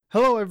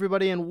Hello,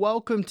 everybody, and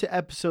welcome to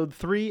episode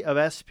 3 of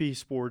SP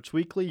Sports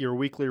Weekly, your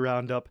weekly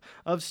roundup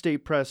of State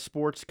Press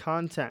sports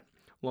content.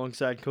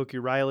 Alongside Cookie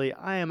Riley,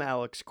 I am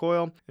Alex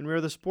Coyle, and we are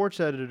the sports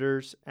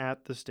editors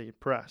at the State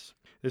Press.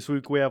 This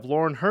week we have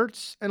Lauren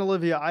Hertz and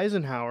Olivia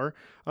Eisenhower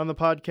on the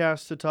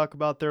podcast to talk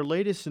about their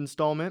latest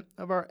installment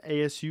of our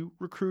ASU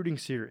recruiting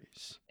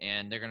series.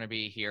 And they're going to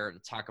be here to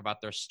talk about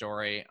their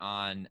story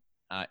on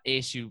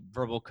ASU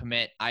verbal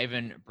commit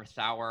Ivan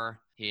Brethauer.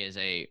 He is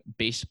a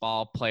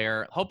baseball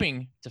player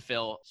hoping to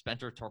fill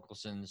Spencer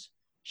Torkelson's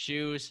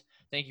shoes.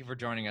 Thank you for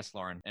joining us,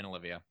 Lauren and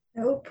Olivia.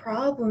 No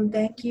problem.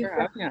 Thank you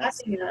for having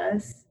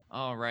us.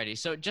 Alrighty.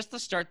 So just to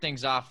start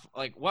things off,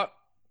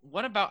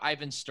 what about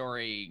Ivan's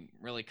story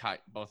really caught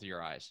both of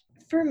your eyes?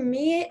 For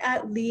me,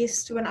 at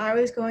least, when I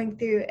was going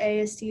through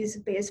ASU's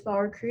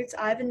baseball recruits,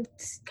 Ivan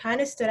kind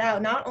of stood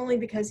out, not only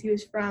because he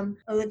was from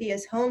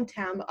Olivia's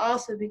hometown, but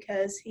also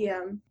because he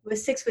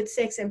was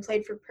 6'6" and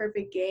played for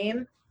Perfect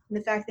Game. And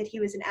the fact that he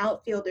was an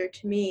outfielder,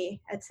 to me,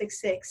 at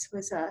 6'6",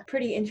 was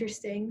pretty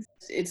interesting.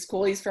 It's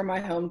cool he's from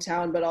my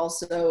hometown, but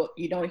also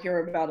you don't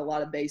hear about a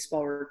lot of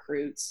baseball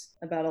recruits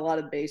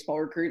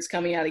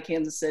coming out of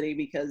Kansas City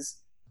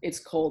because it's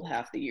cold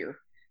half the year,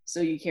 so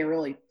you can't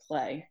really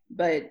play.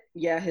 But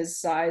yeah,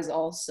 his size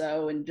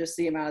also, and just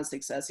the amount of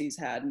success he's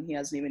had, and he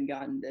hasn't even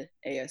gotten to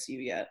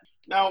ASU yet.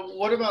 Now,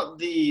 what about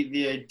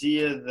the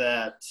idea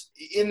that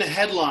in the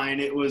headline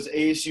it was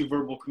ASU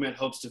verbal commit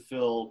hopes to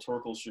fill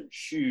Torkelson's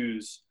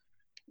shoes?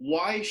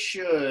 Why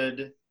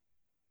should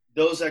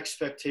those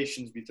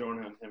expectations be thrown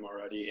on him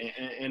already?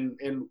 And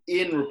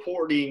in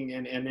reporting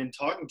and in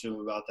talking to him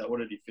about that, what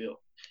did he feel?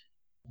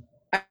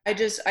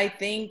 I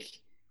think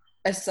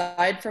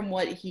aside from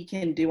what he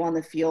can do on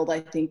the field,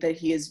 I think that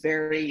he is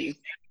very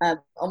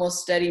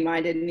almost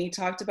steady-minded. And he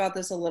talked about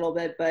this a little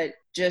bit, but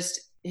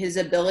just his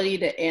ability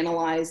to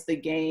analyze the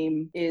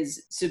game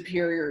is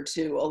superior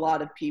to a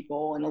lot of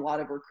people and a lot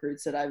of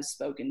recruits that I've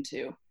spoken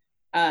to.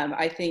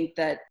 I think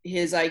that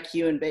his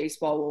IQ in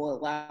baseball will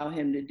allow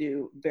him to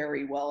do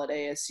very well at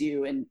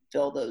ASU and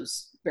fill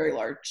those very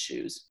large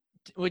shoes.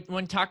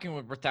 When talking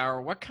with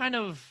Brethauer, what kind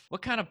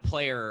of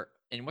player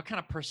and what kind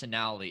of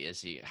personality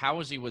is he? How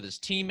is he with his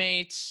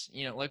teammates?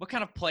 What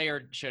kind of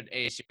player should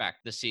ASU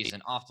expect this season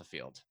off the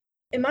field?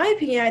 In my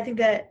opinion, I think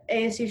that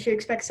ASU should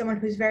expect someone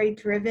who's very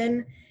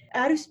driven.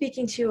 Out of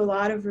speaking to a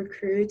lot of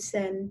recruits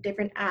and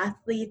different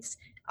athletes,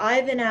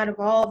 Ivan, out of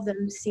all of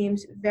them,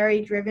 seems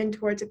very driven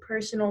towards a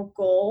personal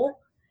goal.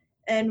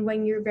 And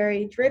when you're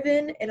very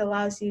driven, it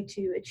allows you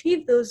to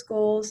achieve those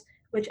goals,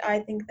 which I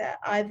think that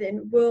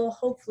Ivan will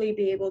hopefully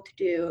be able to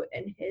do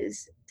in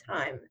his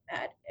time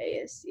at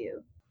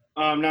ASU.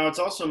 Now, it's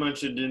also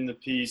mentioned in the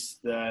piece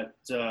that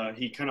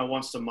he kind of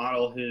wants to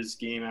model his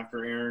game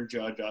after Aaron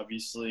Judge.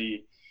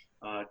 Obviously,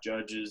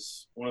 Judge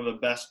is one of the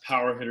best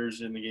power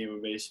hitters in the game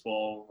of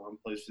baseball,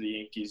 plays for the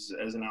Yankees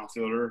as an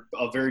outfielder,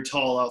 a very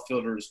tall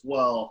outfielder as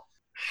well.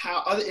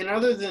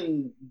 Other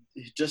than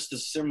just a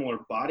similar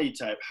body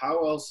type,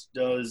 how else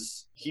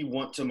does he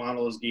want to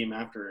model his game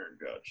after Aaron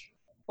Judge?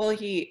 Well,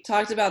 he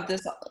talked about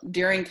this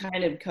during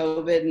kind of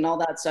COVID and all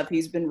that stuff.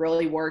 He's been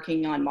really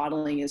working on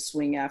modeling his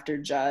swing after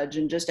Judge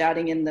and just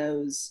adding in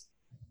those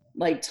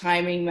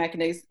timing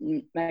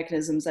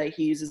mechanisms that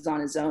he uses on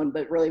his own,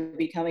 but really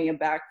becoming a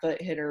back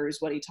foot hitter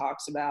is what he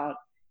talks about,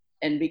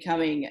 and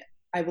becoming,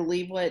 I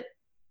believe what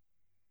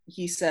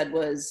he said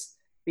was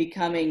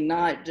becoming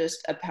not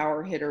just a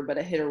power hitter, but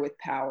a hitter with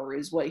power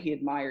is what he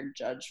admired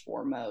Judge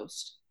for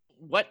most.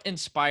 What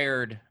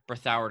inspired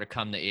Brethauer to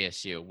come to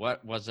ASU?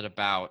 What was it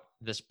about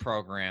this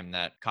program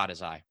that caught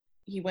his eye?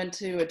 He went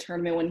to a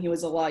tournament when he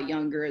was a lot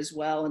younger as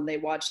well, and they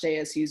watched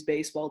ASU's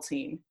baseball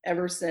team.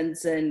 Ever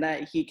since then,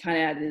 that he kind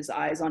of had his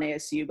eyes on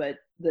ASU, but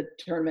the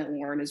tournament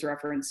Lauren is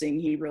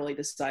referencing, he really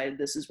decided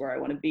this is where I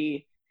want to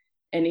be.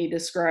 And he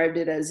described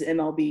it as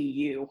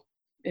MLBU.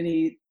 And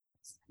he's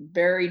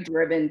very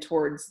driven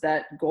towards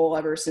that goal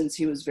ever since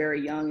he was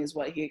very young, is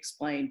what he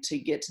explained, to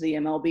get to the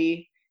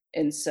MLB.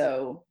 And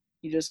so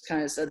he just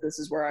kind of said, this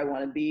is where I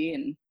want to be,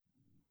 and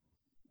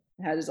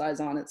had his eyes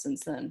on it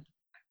since then.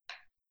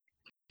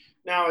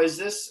 Now, is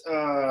this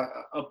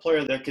a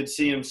player that could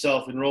see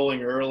himself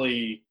enrolling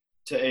early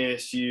to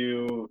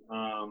ASU,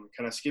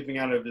 kind of skipping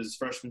out of his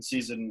freshman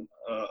season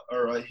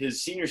or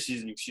his senior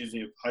season,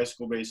 of high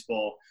school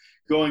baseball,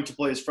 going to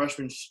play his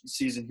freshman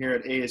season here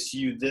at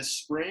ASU this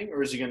spring,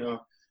 or is he going to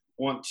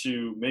want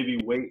to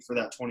maybe wait for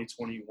that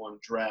 2021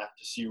 draft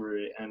to see where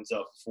he ends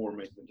up before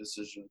making the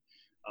decision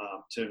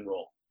to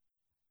enroll?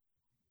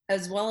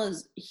 As well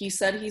as he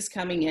said he's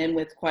coming in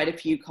with quite a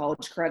few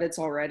college credits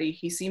already.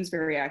 He seems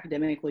very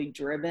academically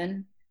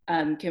driven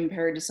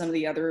compared to some of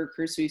the other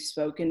recruits we've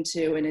spoken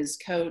to. And his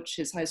coach,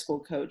 his high school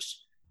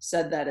coach,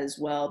 said that as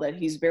well, that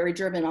he's very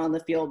driven on the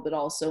field, but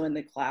also in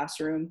the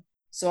classroom.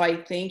 So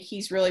I think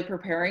he's really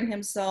preparing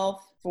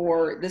himself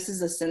for, this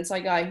is a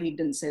Sensei guy, he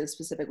didn't say this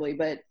specifically,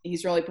 but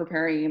he's really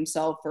preparing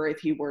himself for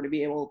if he were to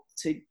be able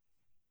to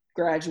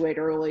graduate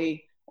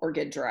early or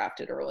get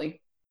drafted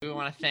early. We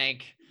want to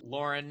thank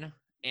Lauren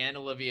and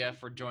Olivia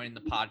for joining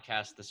the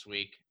podcast this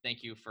week.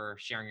 Thank you for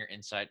sharing your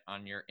insight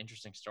on your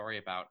interesting story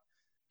about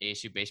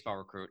ASU baseball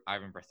recruit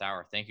Ivan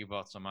Berthauer. Thank you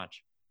both so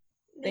much.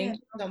 Thank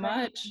you so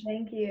much.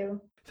 Thank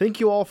you.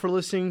 Thank you all for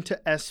listening to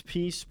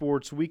SP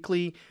Sports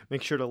Weekly.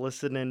 Make sure to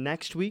listen in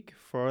next week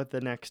for the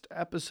next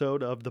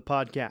episode of the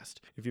podcast.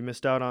 If you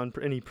missed out on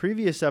any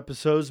previous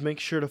episodes, make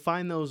sure to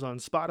find those on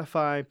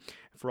Spotify.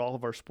 For all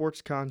of our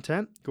sports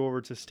content, go over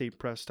to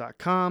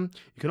statepress.com.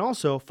 You can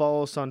also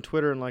follow us on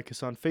Twitter and like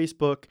us on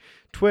Facebook.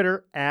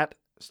 Twitter at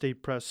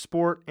State Press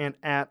Sport and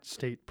at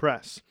State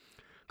Press.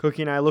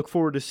 Cookie and I look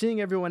forward to seeing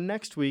everyone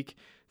next week.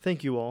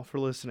 Thank you all for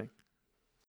listening.